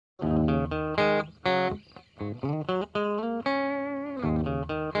Welcome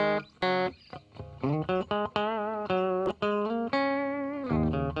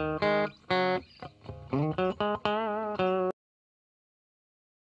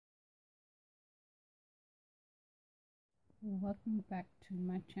back to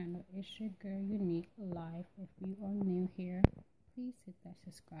my channel. It's your girl Uniquee'Life. If you are new here, please hit that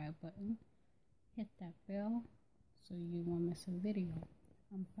subscribe button, hit that bell so you won't miss a video.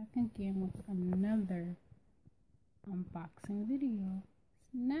 I'm back again with another unboxing video.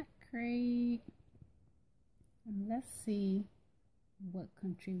 Snackcrate. And let's see what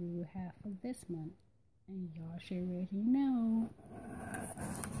country we will have for this month. And y'all should already know.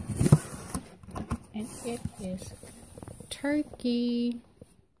 And it is Turkey.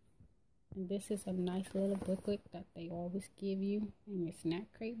 And this is a nice little booklet that they always give you in your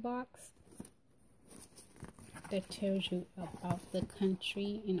Snackcrate box that tells you about the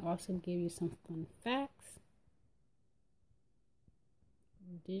country and also give you some fun facts.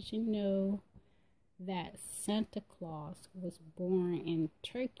 Did you know that Santa Claus was born in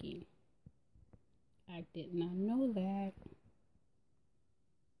Turkey? I did not know that.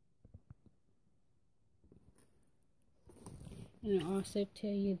 And it also tell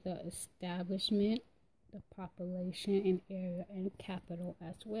you the establishment, the population and area and capital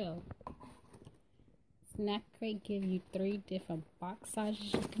as well. Snackcrate give you 3 different box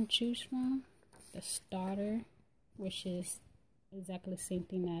sizes you can choose from. The starter, which is exactly the same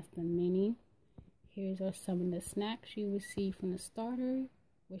thing as the mini. Here's are some of the snacks you receive from the starter,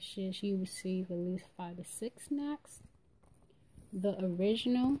 which is you receive at least 5 to 6 snacks. The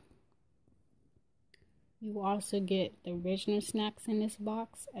original, you also get the original snacks in this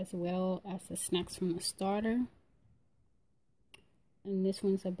box as well as the snacks from the starter. And this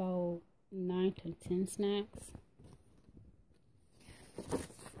one's about 9 to 10 snacks.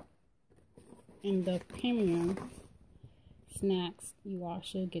 In the premium snacks, you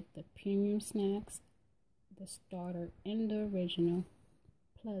also get the premium snacks, the starter and the original,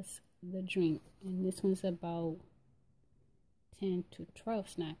 plus the drink. And this one's about 10 to 12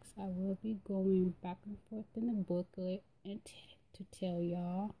 snacks. I will be going back and forth in the booklet and to tell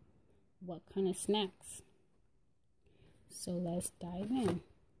y'all what kind of snacks. So let's dive in.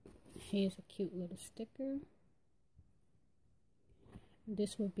 Here's a cute little sticker.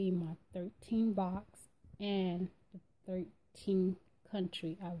 This will be my 13 box and the 13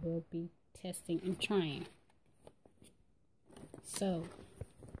 country I will be testing and trying. So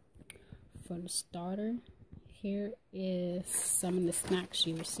for the starter, here is some of the snacks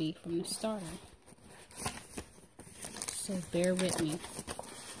you receive from the starter. So bear with me.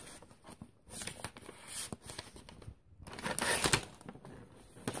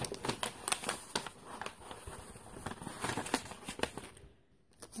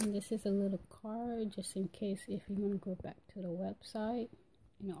 And this is a little card just in case if you want to go back to the website.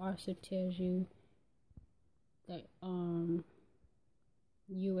 And it also tells you the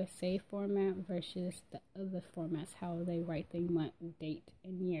USA format versus the other formats, how they write the month, date,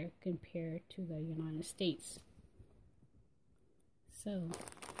 and year compared to the United States. So,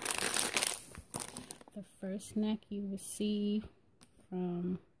 the first snack you receive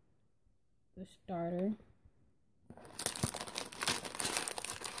from the starter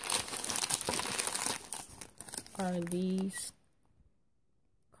are these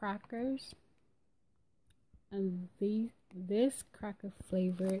crackers. And this cracker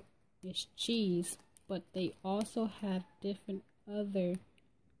flavor is cheese, but they also have different other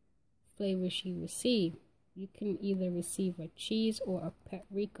flavors you receive. You can either receive a cheese or a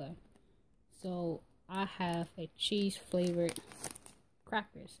paprika. So I have a cheese flavored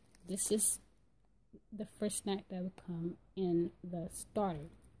crackers. This is the first snack that would come in the starter.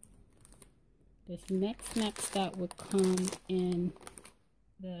 This next snack that would come in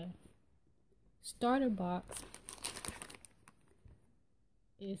the starter box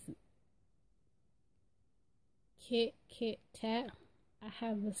is Kit Tat. I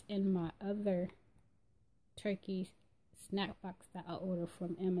have this in my other turkey snack box that I ordered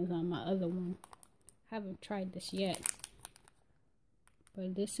from Amazon, my other one. Haven't tried this yet,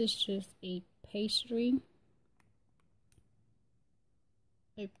 but this is just a pastry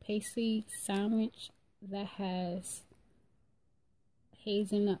sandwich that has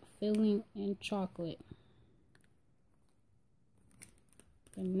hazelnut filling and chocolate.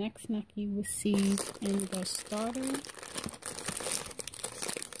 The next snack you receive in the starter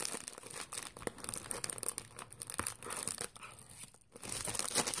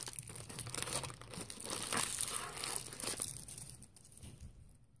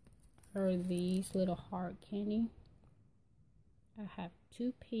are these little hard candy. I have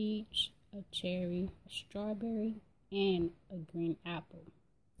 2 peach a cherry, a strawberry, and a green apple.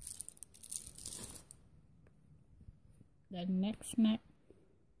 The next snack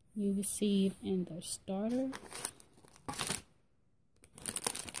you receive in the starter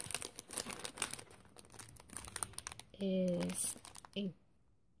is a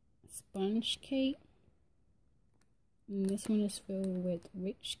sponge cake. And this one is filled with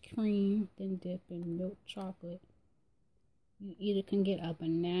rich cream, then dipped in milk chocolate. You either can get a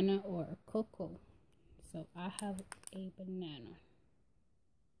banana or a cocoa. So I have a banana.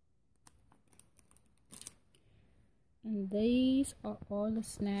 And these are all the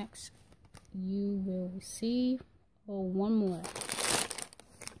snacks you will receive. Oh, one more.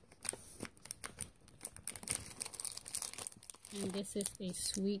 And this is a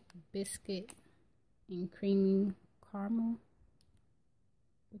sweet biscuit and creamy caramel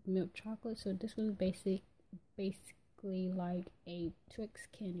with milk chocolate. So this was basically like a Twix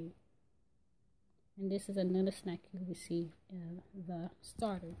candy. And this is another snack you receive in the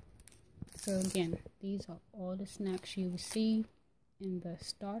starter. So again, these are all the snacks you receive in the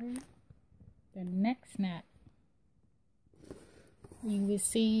starter. The next snack you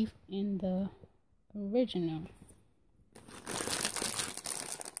receive in the original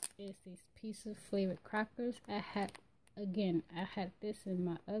is these pizza flavored crackers. I had this in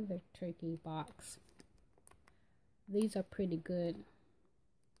my other turkey box. These are pretty good.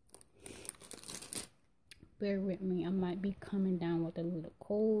 Bear with me, I might be coming down with a little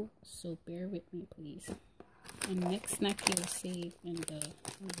cold, so bear with me please. And next snack you receive in the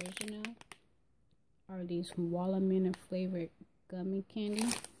original are these watermelon flavored gummy candy.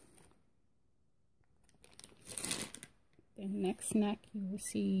 The next snack you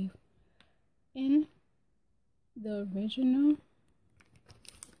receive in the original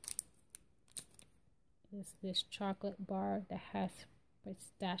is this chocolate bar that has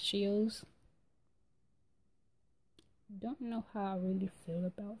pistachios. Don't know how I really feel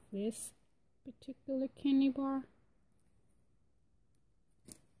about this particular candy bar.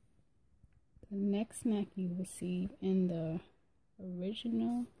 The next snack you receive in the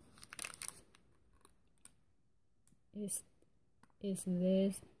original is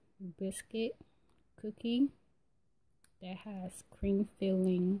this biscuit cookie that has cream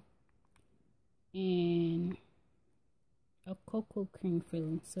filling and a cocoa cream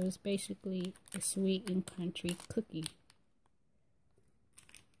filling. So it's basically a sweet and country cookie.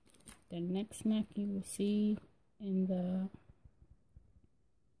 The next snack you receive in the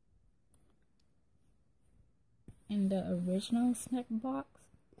original snack box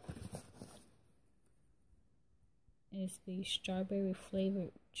is the strawberry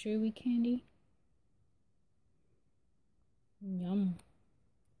flavored chewy candy. Yum.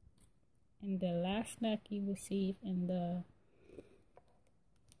 And the last snack you receive in the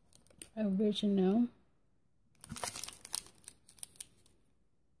original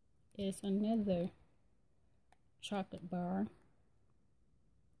is another chocolate bar.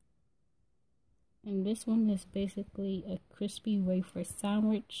 And this one is basically a crispy wafer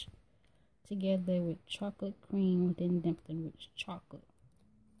sandwich together with chocolate cream, then dipped in rich chocolate.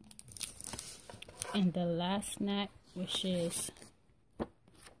 And the last snack, which is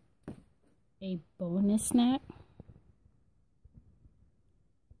a bonus snack,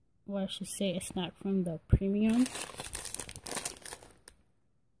 or I should say a snack from the premium.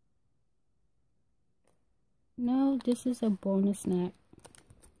 No, this is a bonus snack,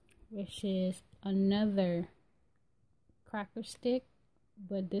 which is another cracker stick,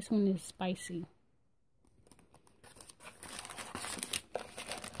 but this one is spicy.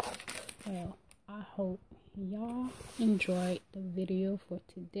 Well, I hope y'all enjoyed the video for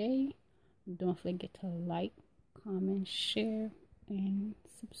today. Don't forget to like, comment, share, and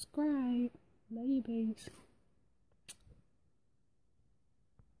subscribe. Love you, babes.